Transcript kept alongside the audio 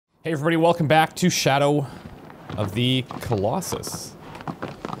Hey everybody, welcome back to Shadow of the Colossus.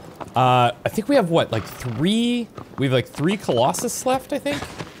 I think we have what, like three Colossus left, I think?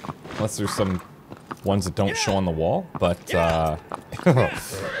 Unless there's some ones that don't show on the wall, but, kinda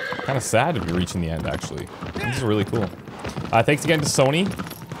sad to be reaching the end, actually. This is really cool. Thanks again to Sony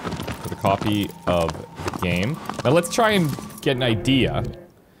for the copy of the game. Now let's try and get an idea.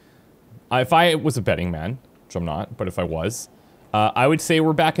 If I was a betting man, which I'm not, but if I was, I would say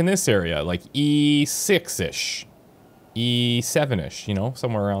we're back in this area, like E6-ish. E7-ish, you know,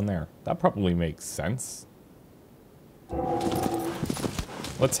 somewhere around there. That probably makes sense.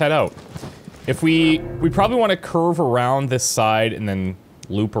 Let's head out. If we probably want to curve around this side and then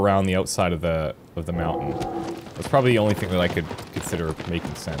loop around the outside of the mountain. That's probably the only thing that I could consider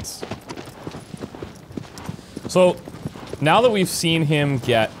making sense. So, now that we've seen him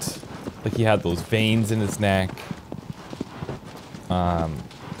get, like he had those veins in his neck.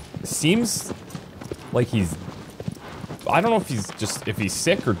 Seems like he's, I don't know if he's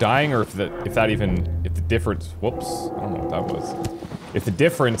sick or dying, or if the difference, whoops, I don't know what that was. If the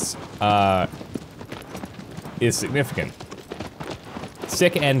difference, is significant.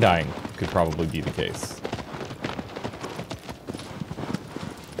 Sick and dying could probably be the case.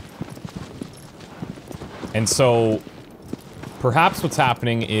 And so, perhaps what's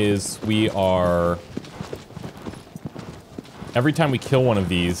happening is we are, every time we kill one of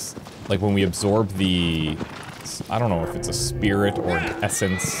these, like when we absorb the, I don't know if it's a spirit or an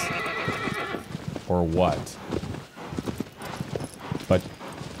essence or what, but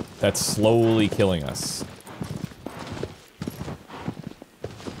that's slowly killing us.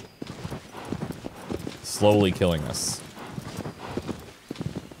 Slowly killing us.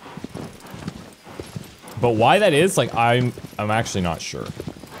 But why that is, like, I'm actually not sure.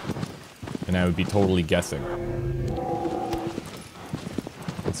 And I would be totally guessing.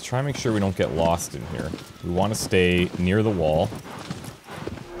 Let's try and make sure we don't get lost in here. We want to stay near the wall.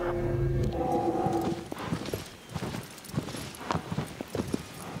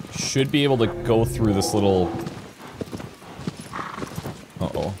 Should be able to go through this little...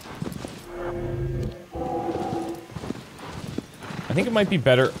 Uh-oh. I think it might be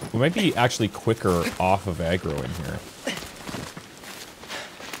better... We might be actually quicker off of aggro in here.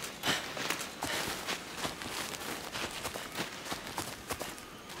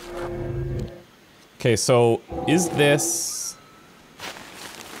 Okay, so, is this...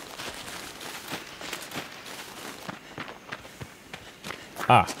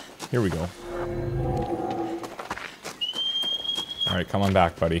 Ah, here we go. Alright, come on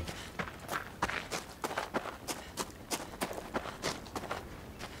back, buddy.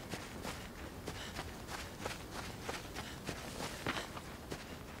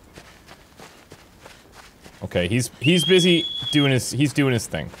 Okay, he's busy doing his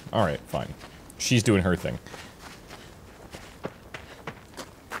thing. Alright, fine. She's doing her thing.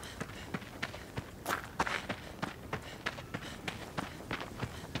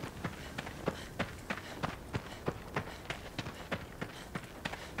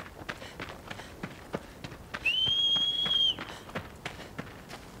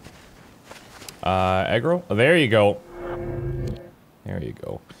 Aggro? Oh, there you go. There you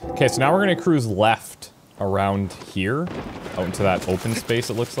go. Okay, so now we're gonna cruise left around here, out into that open space,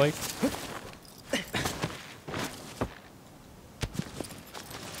 it looks like.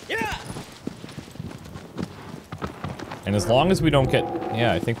 And as long as we don't get...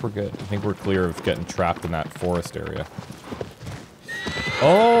 Yeah, I think we're good. I think we're clear of getting trapped in that forest area.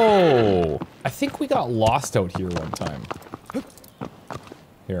 Oh! I think we got lost out here one time.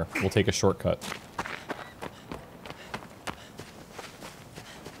 Here, we'll take a shortcut.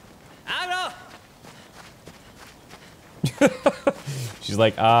 She's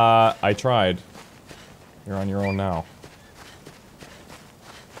like, I tried. You're on your own now.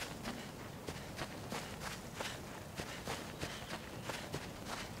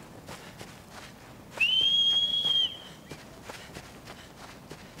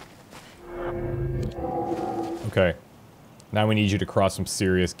 Okay. Now we need you to cross some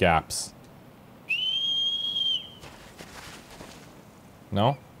serious gaps.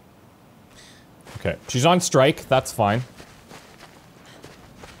 No? Okay. She's on strike. That's fine.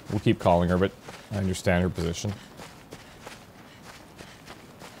 We'll keep calling her, but I understand her position.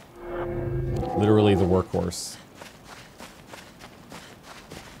 Literally the workhorse.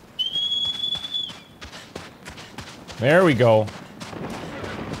 There we go.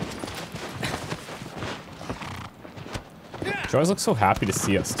 She always looks so happy to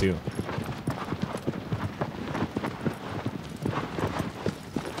see us, too.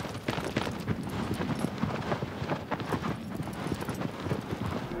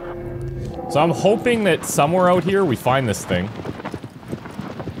 So I'm hoping that somewhere out here we find this thing.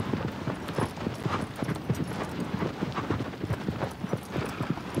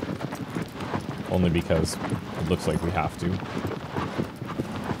 Only because it looks like we have to.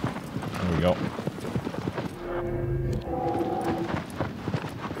 There we go.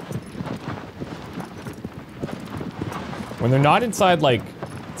 When they're not inside, like,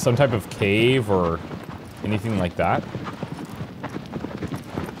 some type of cave or anything like that.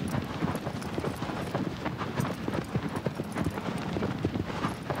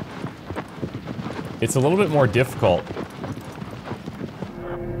 It's a little bit more difficult.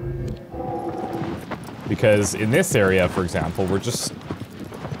 Because in this area, for example, we're just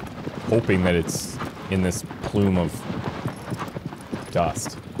hoping that it's in this plume of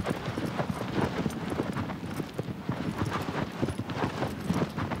dust.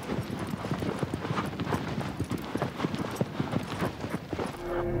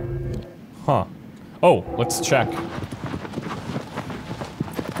 Huh. Oh, let's check.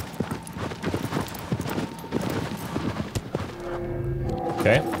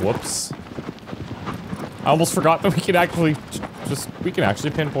 Okay, whoops. I almost forgot that we could actually we can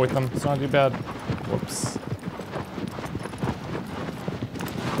actually pinpoint them. It's not too bad. Whoops.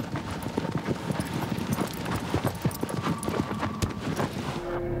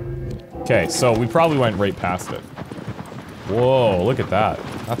 Okay, so we probably went right past it. Whoa, look at that.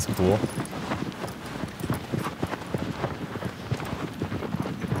 That's cool.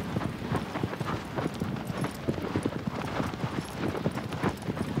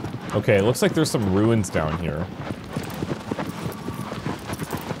 Okay, it looks like there's some ruins down here.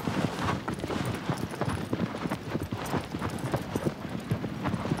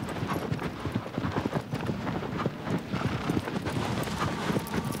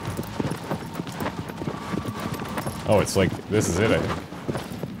 Oh, it's like, this is it, I think.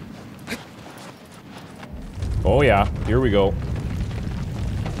 Oh yeah, here we go.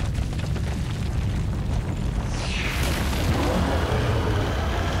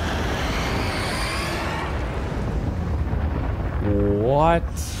 What?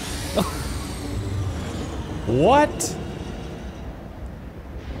 What?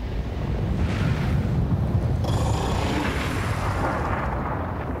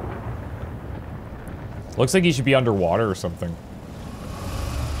 Looks like he should be underwater or something.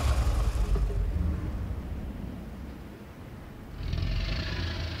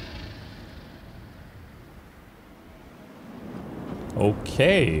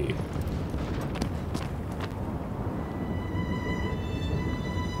 Okay.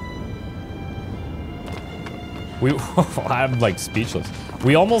 I'm like speechless.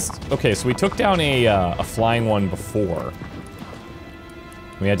 We almost, okay, so we took down a flying one before.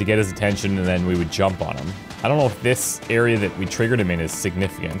 We had to get his attention and then we would jump on him. I don't know if this area that we triggered him in is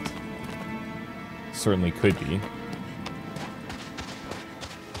significant. Certainly could be.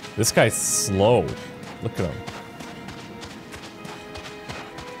 This guy's slow. Look at him.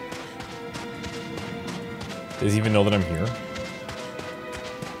 Does he even know that I'm here?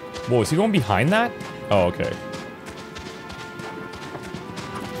 Whoa, is he going behind that? Oh, okay.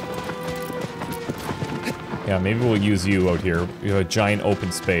 Yeah, maybe we'll use you out here. We have a giant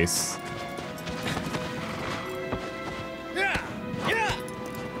open space.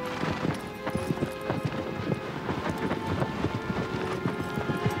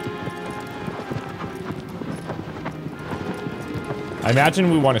 I imagine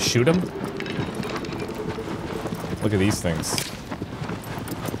we want to shoot him. Look at these things.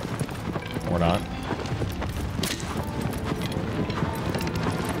 Or not.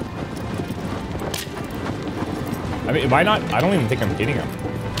 I mean, am I not? I don't even think I'm hitting him.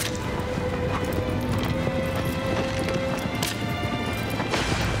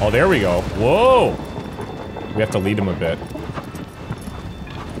 Oh, there we go. Whoa! We have to lead him a bit.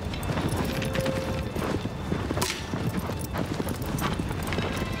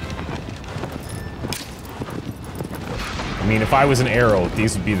 I mean, if I was an arrow,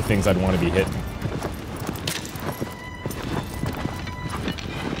 these would be the things I'd want to be hitting.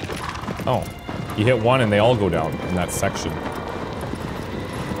 Oh. You hit one and they all go down in that section.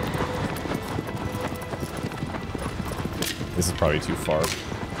 This is probably too far.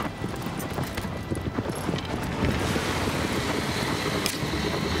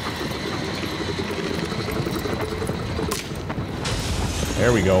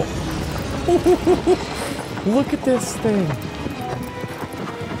 There we go. Look at this thing.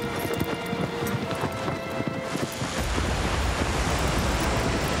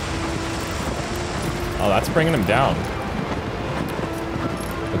 Oh, that's bringing him down.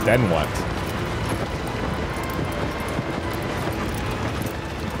 But then what?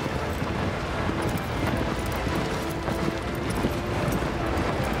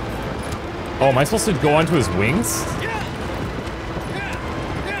 Oh, am I supposed to go onto his wings?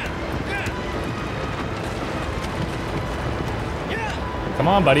 Come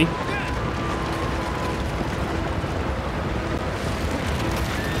on, buddy.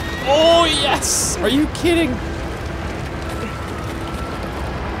 Oh, yes! Are you kidding?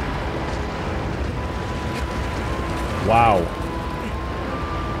 Wow.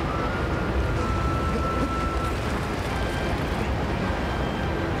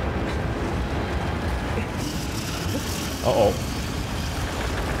 Uh-oh.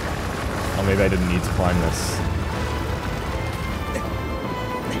 Oh, maybe I didn't need to climb this.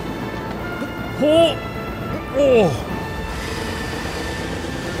 Oh! Oh!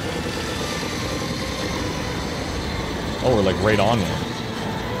 Oh, we're like right on there.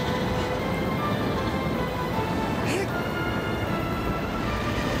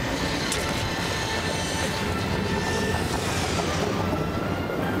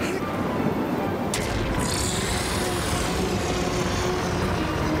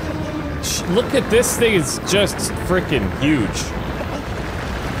 Look at this thing, it's just freaking huge.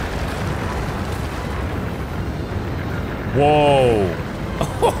 Whoa.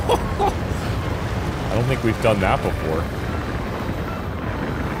 I don't think we've done that before.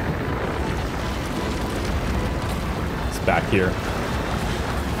 It's back here.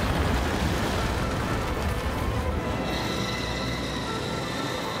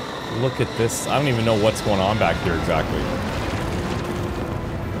 Look at this. I don't even know what's going on back here exactly.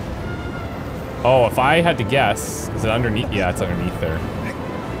 Oh, if I had to guess, is it underneath? Yeah, it's underneath there.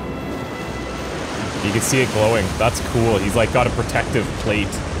 You can see it glowing. That's cool. He's like got a protective plate.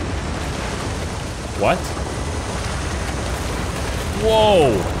 What?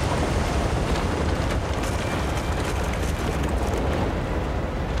 Whoa!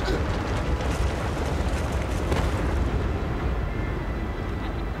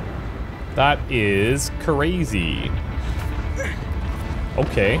 That is crazy.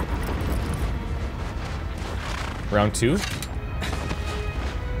 Okay. Round 2?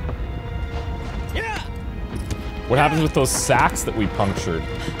 Yeah. What happens with those sacks that we punctured?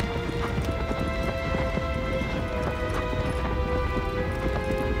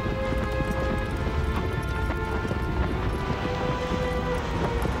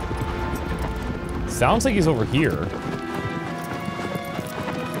 Sounds like he's over here.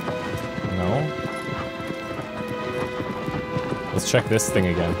 No? Let's check this thing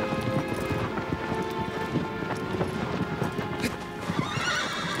again.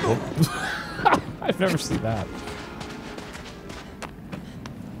 I've never seen that.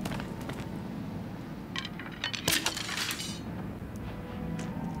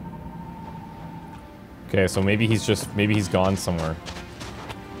 Okay, so maybe he's gone somewhere.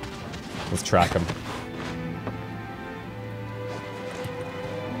 Let's track him.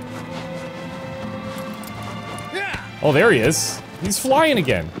 Oh, there he is. He's flying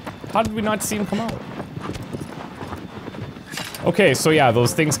again. How did we not see him come out? Okay, so yeah,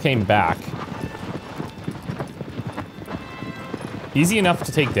 those things came back. Easy enough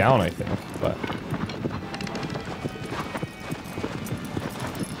to take down, I think, but...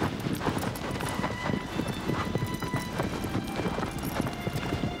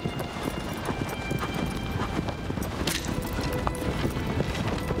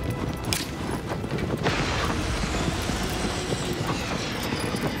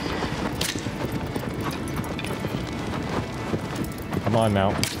 Come on now.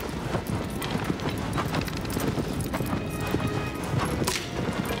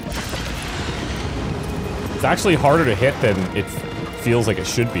 It's actually harder to hit than it feels like it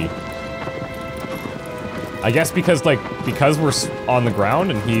should be. I guess because we're on the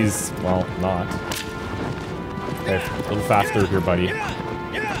ground and he's, well, not. Okay, a little faster here, buddy.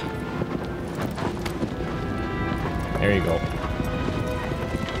 There you go.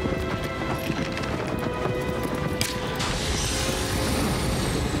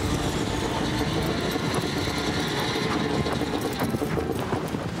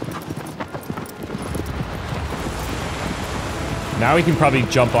 Now we can probably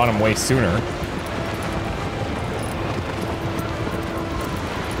jump on him way sooner.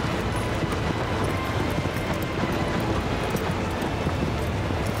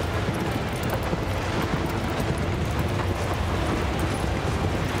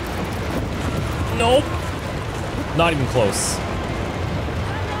 Nope. Not even close.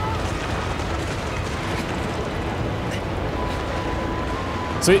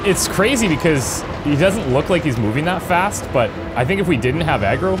 So it's crazy because he doesn't look like he's moving that fast, but I think if we didn't have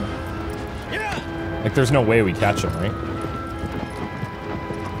aggro, like there's no way we catch him, right?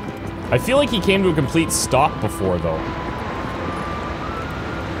 I feel like he came to a complete stop before, though.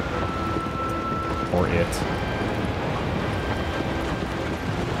 Or it.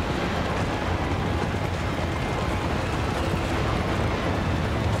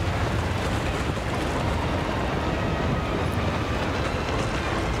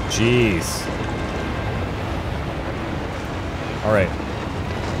 Jeez. All right.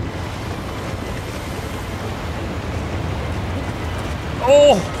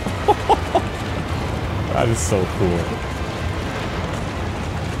 Oh! That is so cool.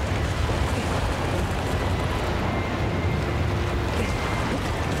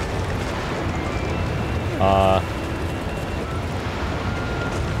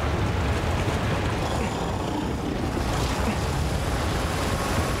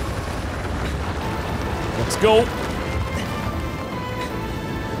 Let's go.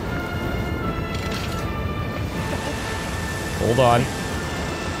 Hold on.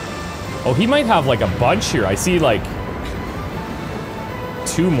 Oh, he might have like a bunch here. I see like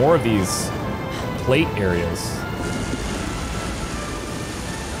 2 more of these plate areas.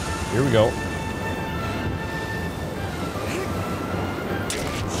 Here we go.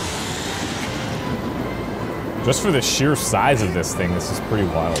 Just for the sheer size of this thing, this is pretty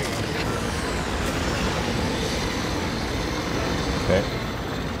wild. Okay.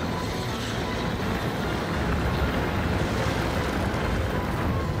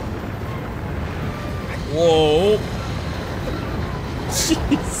 Whoa.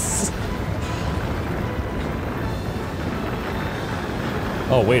 Jeez.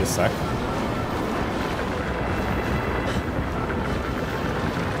 Oh, wait a sec.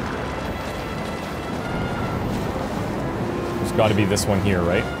 There's got to be this one here,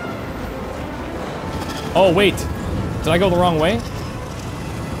 right? Oh, wait. Did I go the wrong way?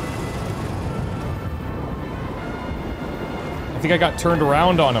 I think I got turned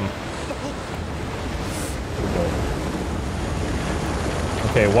around on him.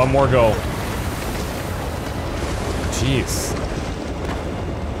 Okay, one more go. Jeez.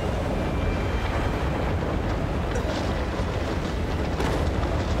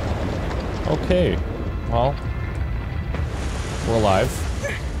 Okay. Well, we're alive.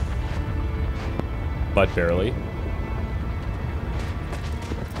 But barely.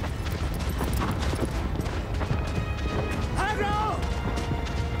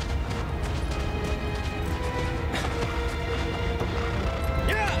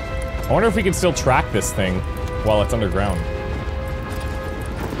 I wonder if we can still track this thing while it's underground.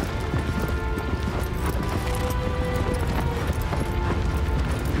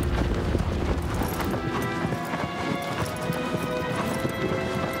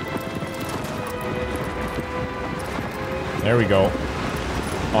 There we go.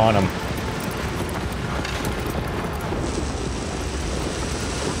 On him.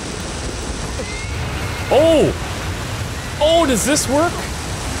 Oh! Oh, does this work?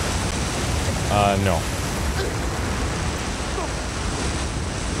 No.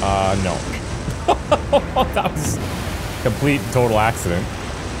 No. That was complete and total accident.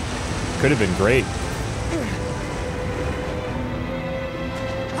 Could have been great.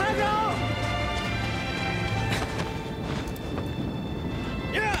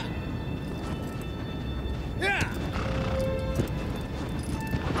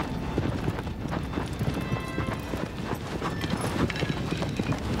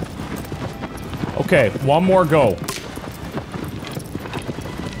 Okay, one more go.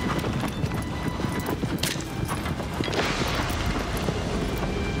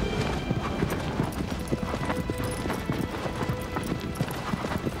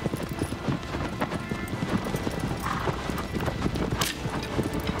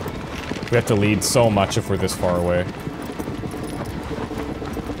 We have to lead so much if we're this far away.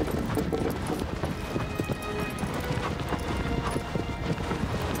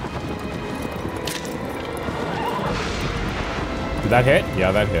 Did that hit?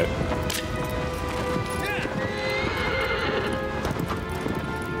 Yeah, that hit.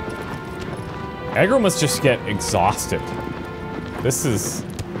 Aggro must just get exhausted. This is...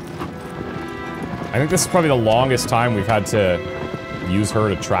 I think this is probably the longest time we've had to use her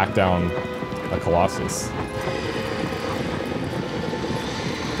to track down a Colossus.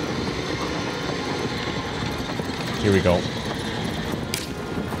 Here we go.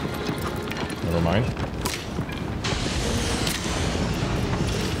 Never mind.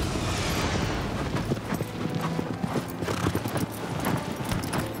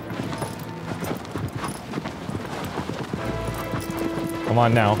 Come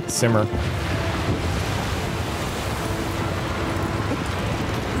on now, simmer.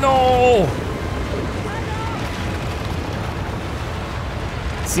 No!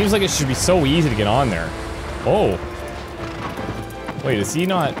 Seems like it should be so easy to get on there. Oh. Wait, is he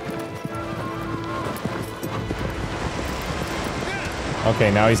not...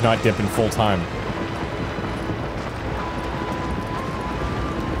 Okay, now he's not dipping full time.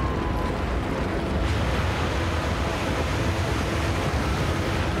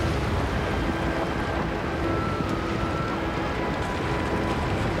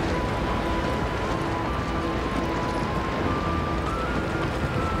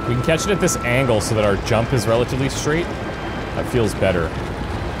 We can catch it at this angle so that our jump is relatively straight. That feels better.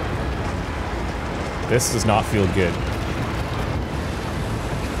 This does not feel good.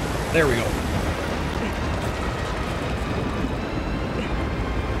 There we go.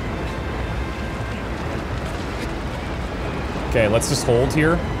 Okay, let's just hold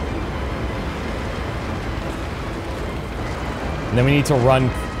here. And then we need to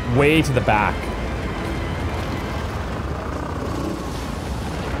run way to the back.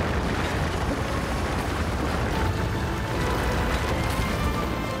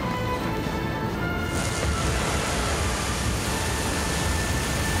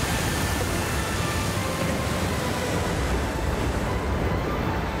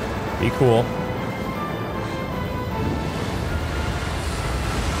 Be cool.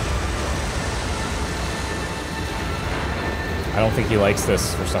 I don't think he likes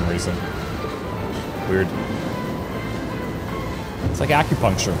this for some reason. Weird. It's like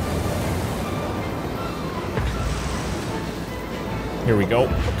acupuncture. Here we go.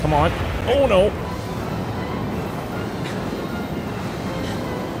 Come on. Oh no.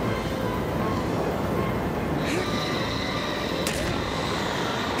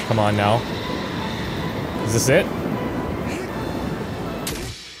 Come on now. Is this it?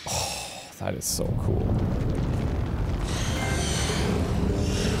 Oh, that is so cool.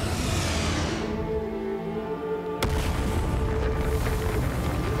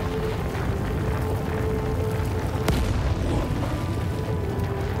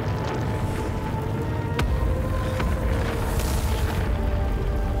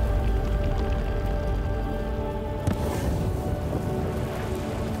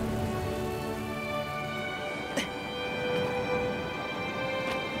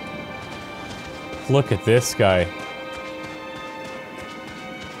 Look at this guy.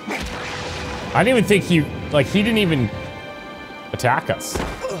 I didn't even think he didn't even attack us.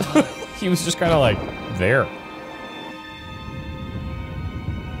 He was just kind of like there.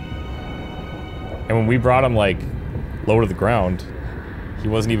 And when we brought him like low to the ground, he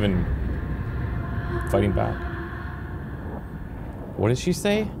wasn't even fighting back. What did she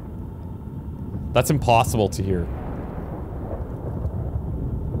say? That's impossible to hear.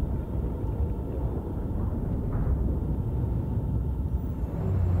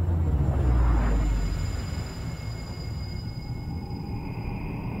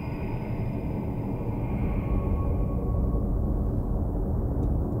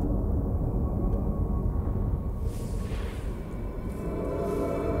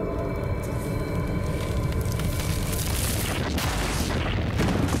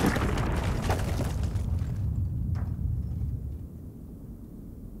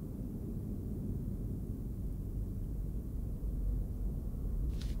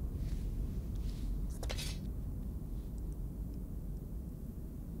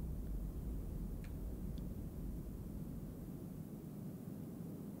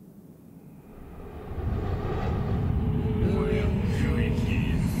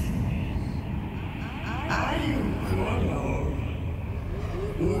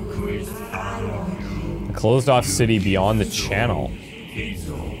 Closed off city beyond the channel.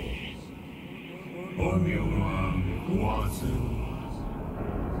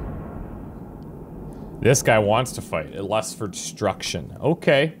 This guy wants to fight. It lusts for destruction.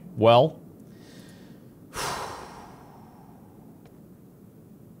 Okay, well.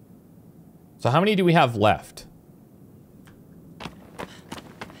 So how many do we have left?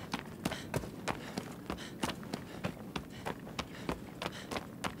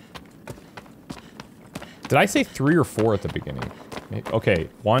 Did I say 3 or 4 at the beginning? Okay,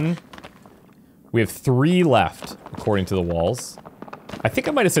 1. We have 3 left, according to the walls. I think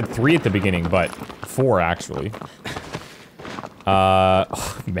I might have said 3 at the beginning, but 4 actually.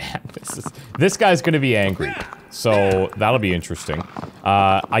 Oh man, this guy's gonna be angry. So that'll be interesting.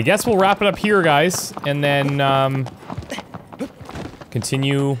 I guess we'll wrap it up here, guys, and then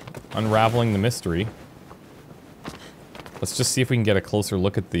continue unraveling the mystery. Let's just see if we can get a closer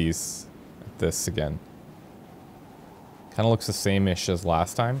look at this again. Kind of looks the same-ish as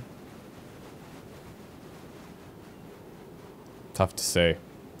last time. Tough to say.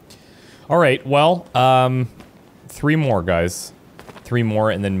 Alright, well, 3 more, guys. 3 more,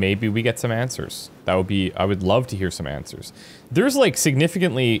 and then maybe we get some answers. That would be... I would love to hear some answers. There's, like,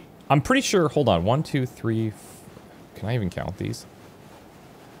 significantly... I'm pretty sure... Hold on. 1, 2, 3... Can I even count these?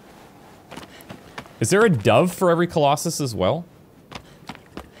 Is there a dove for every Colossus as well?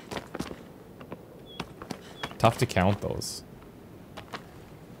 Tough to count those.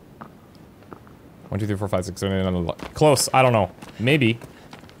 1, 2, 3, 4, 5, 6, 7, 8, 9, close. I don't know. Maybe.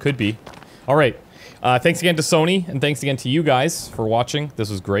 Could be. Alright. Thanks again to Sony, and thanks again to you guys for watching. This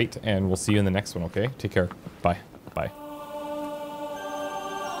was great, and we'll see you in the next one, okay? Take care. Bye. Bye.